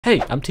Hey,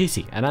 I'm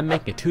Tsea, and I'm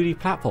making a 2D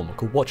platformer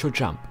called Watch Your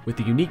Jump, with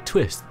the unique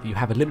twist that you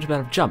have a limited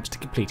amount of jumps to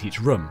complete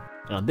each room.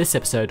 And on this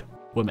episode,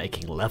 we're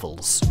making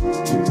levels.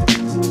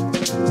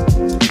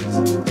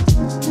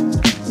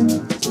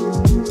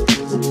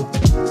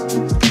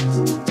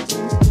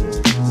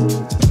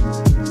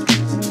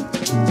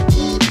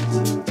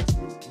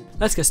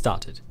 Let's get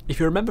started. If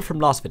you remember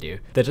from last video,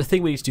 there's a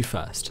thing we need to do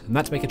first, and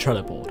that's make a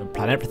Trello board and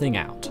plan everything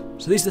out.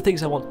 So these are the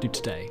things I want to do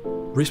today.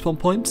 Respawn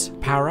points,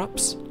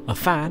 power-ups, a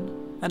fan,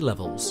 and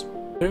levels.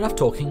 But enough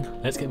talking,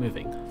 let's get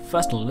moving.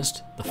 First on the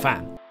list, the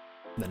fan.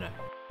 No,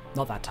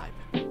 not that type.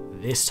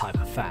 This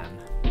type of fan.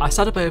 I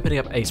started by opening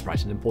up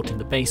Sprite and importing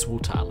the base wall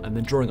tile and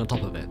then drawing on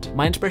top of it.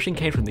 My inspiration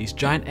came from these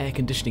giant air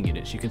conditioning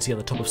units you can see on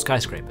the top of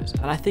skyscrapers,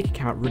 and I think it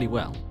came out really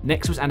well.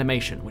 Next was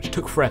animation, which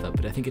took forever,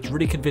 but I think it's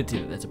really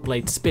convincing that there's a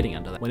blade spinning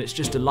under that when it's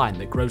just a line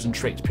that grows and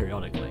shrinks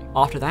periodically.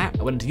 After that,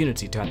 I went into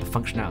Unity to add the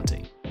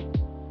functionality.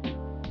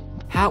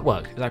 How it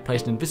worked is I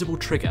placed an invisible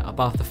trigger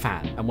above the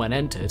fan, and when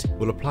entered,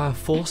 will apply a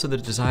force in the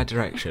desired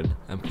direction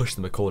and push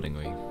them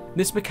accordingly.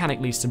 This mechanic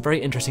leads to some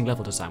very interesting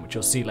level design, which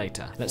you'll see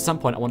later, and at some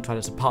point I want to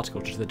add some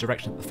particles to the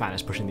direction that the fan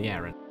is pushing the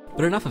air in.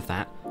 But enough of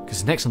that,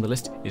 because next on the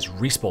list is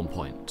respawn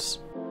points.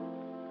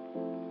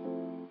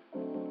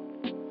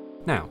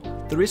 Now,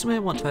 the reason why I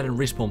want to add in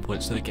respawn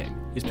points to the game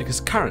is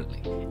because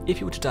currently, if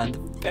you were to die in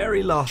the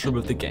very last room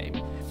of the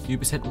game,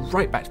 you'd be sent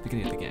right back to the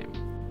beginning of the game.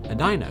 And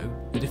I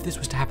know that if this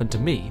was to happen to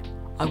me,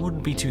 I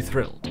wouldn't be too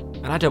thrilled,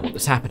 and I don't want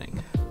this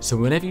happening. So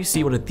whenever you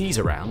see one of these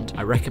around,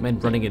 I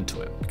recommend running into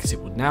it, because it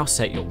will now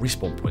set your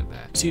respawn point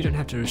there, so you don't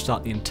have to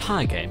restart the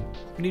entire game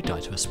when you die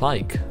to a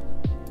spike.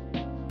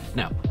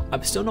 Now,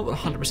 I'm still not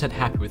 100%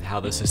 happy with how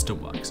the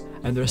system works,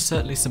 and there are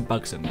certainly some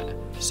bugs in there,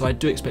 so I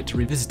do expect to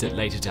revisit it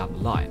later down the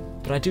line,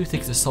 but I do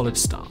think it's a solid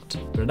start.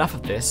 But enough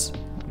of this,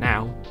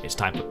 now it's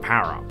time for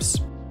power-ups.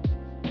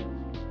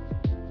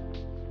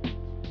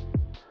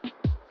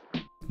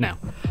 Now,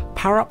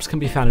 power-ups can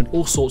be found in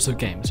all sorts of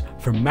games,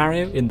 from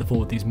Mario in the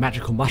form of these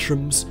magical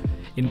mushrooms,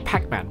 in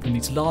Pac-Man from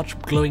these large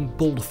glowing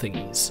ball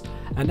thingies,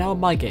 and now in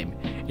my game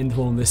in the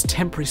form of this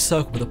temporary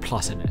circle with a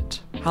plus in it.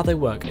 How they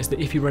work is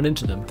that if you run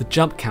into them, the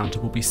jump counter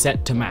will be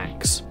set to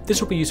max. This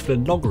will be useful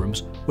in longer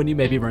rooms when you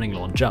may be running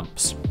low on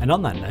jumps. And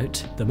on that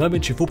note, the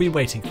moment you've all been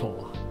waiting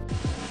for.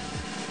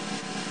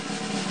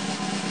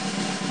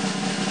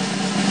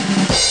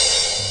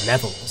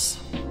 Levels.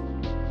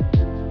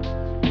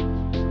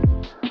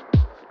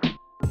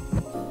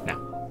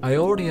 I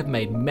already have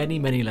made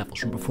many levels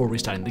from before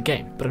restarting the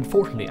game, but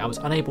unfortunately I was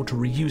unable to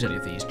reuse any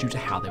of these due to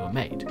how they were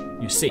made.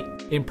 You see,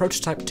 in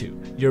Prototype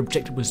 2, your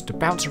objective was to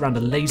bounce around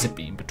a laser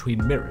beam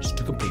between mirrors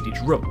to complete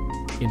each room.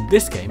 In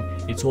this game,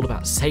 it's all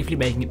about safely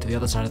making it to the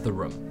other side of the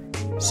room.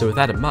 So with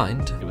that in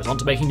mind, it was on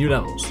to making new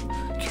levels.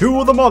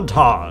 Cue the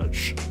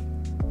montage!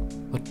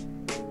 What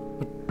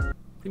do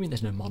you mean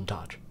there's no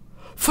montage?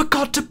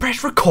 Forgot to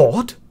press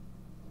record?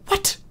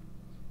 What?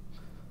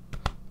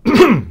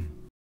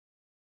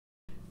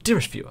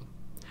 Dearest viewer,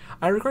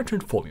 I regret to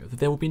inform you that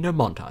there will be no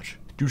montage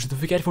due to the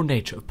forgetful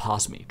nature of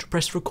past me to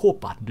press the record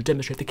button to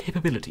demonstrate the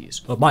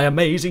capabilities of my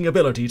amazing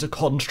ability to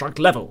construct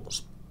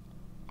levels.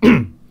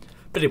 But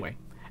anyway,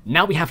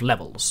 now we have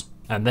levels,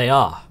 and they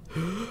are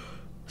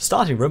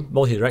starting room,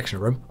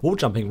 multi-directional room, wall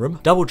jumping room,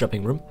 double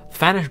jumping room,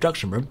 fan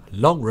introduction room,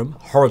 long room,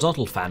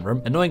 horizontal fan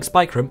room, annoying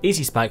spike room,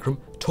 easy spike room,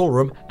 tall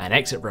room, and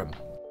exit room.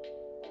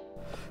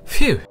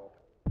 Phew!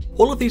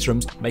 All of these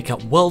rooms make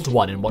up World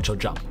 1 in Watch Your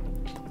Jump.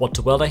 What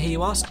to world, I hear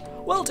you ask?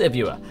 Well, dear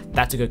viewer,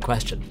 that's a good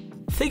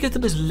question. Think of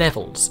them as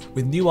levels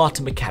with new art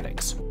and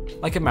mechanics,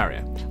 like a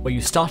Mario, where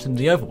you start in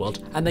the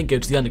overworld and then go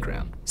to the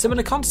underground.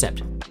 Similar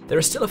concept. There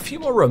are still a few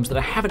more rooms that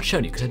I haven't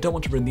shown you because I don't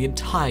want to ruin the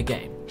entire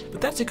game,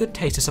 but that's a good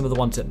taste of some of the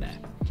ones in there.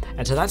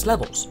 And so that's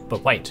levels.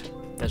 But wait,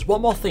 there's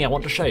one more thing I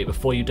want to show you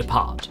before you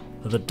depart.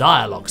 The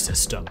dialogue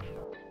system.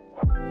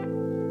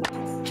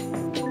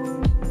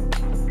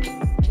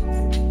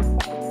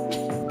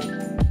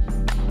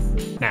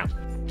 Now,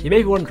 you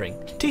may be wondering,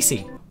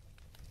 Tsea,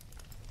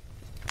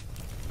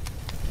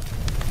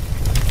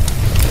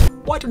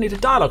 why do I need a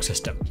dialogue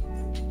system?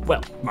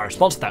 Well, my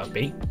response to that would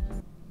be,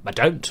 I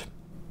don't.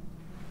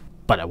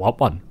 But I want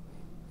one.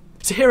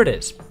 So here it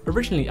is.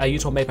 Originally I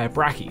used one made by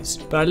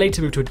Brackies, but I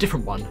later moved to a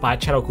different one by a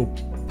channel called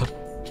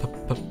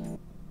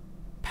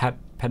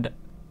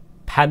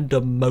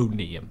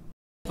Pandemonium.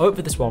 I went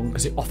for this one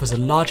because it offers a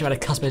large amount of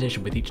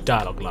customization with each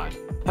dialogue line.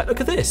 Like, look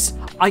at this!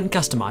 I can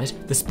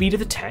customize the speed of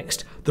the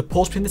text, the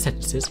pause between the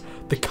sentences,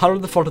 the colour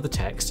and the font of the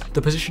text,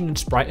 the position and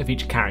sprite of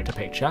each character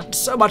picture, and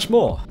so much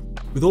more.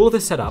 With all of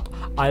this set up,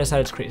 I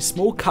decided to create a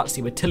small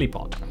cutscene with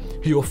Tillypod,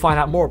 who you will find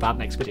out more about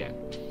next video.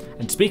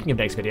 And speaking of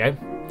next video,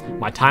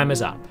 my time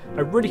is up.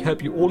 I really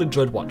hope you all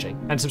enjoyed watching,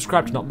 and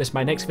subscribe to not miss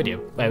my next video,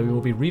 where we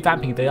will be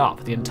revamping the art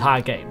for the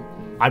entire game.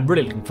 I'm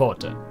really looking forward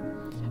to it.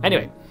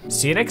 Anyway,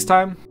 see you next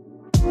time!